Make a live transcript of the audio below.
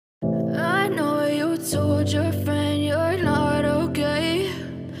told your friend you're not okay?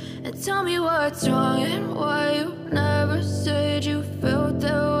 And tell me what's wrong and why you never said you felt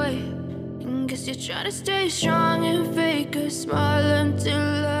that way. And guess you're trying to stay strong and fake a smile until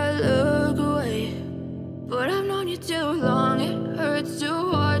I look away. But I've known you too long, it hurts to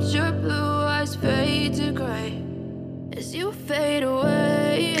watch your blue eyes fade to gray as you fade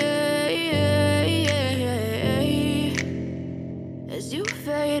away, as you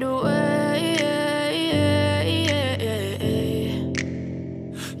fade away.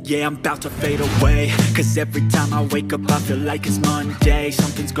 Yeah, I'm about to fade away, cause every time I wake up I feel like it's Monday.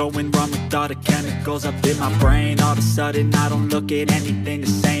 Something's going wrong with all the chemicals up in my brain. All of a sudden I don't look at anything the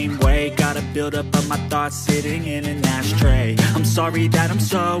same way. Gotta build up of my thoughts sitting in an ashtray. I'm sorry that I'm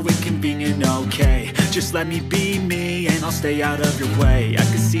so inconvenient, okay? Just let me be me and I'll stay out of your way. I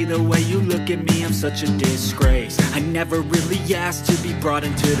can see the way you look at me, I'm such a disgrace. I never really asked to be brought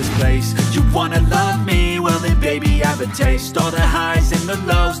into this place. You wanna love me? Well then baby have a taste. All the highs and the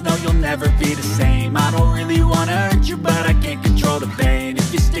lows, no you'll never be the same. I don't really wanna hurt you but I can't control the pain.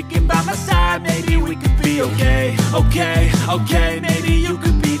 If you're sticking by my side, maybe we could be okay. Okay, maybe you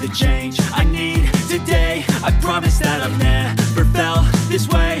could be the change I need today. I promise that I've never felt this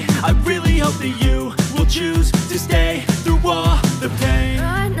way. I really hope that you will choose to stay through all the pain.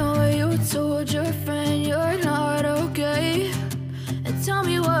 I know you told your friend you're not okay. And tell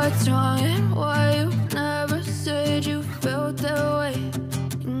me what's wrong and why you never said you felt that way.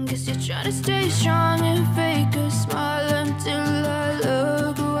 And guess you're trying to stay strong and fake a smile until I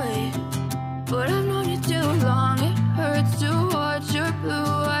look away. But I've known you too long, it hurts to watch your blue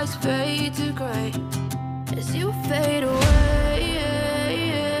eyes fade to gray as you fade away,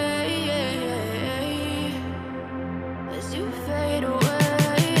 as you fade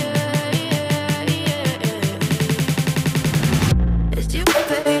away, as you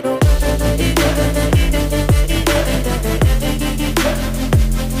fade away.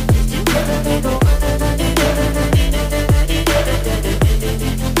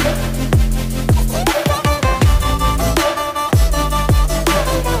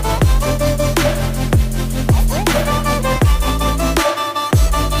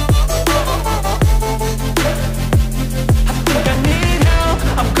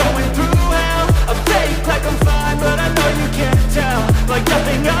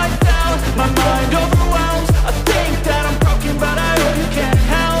 My mind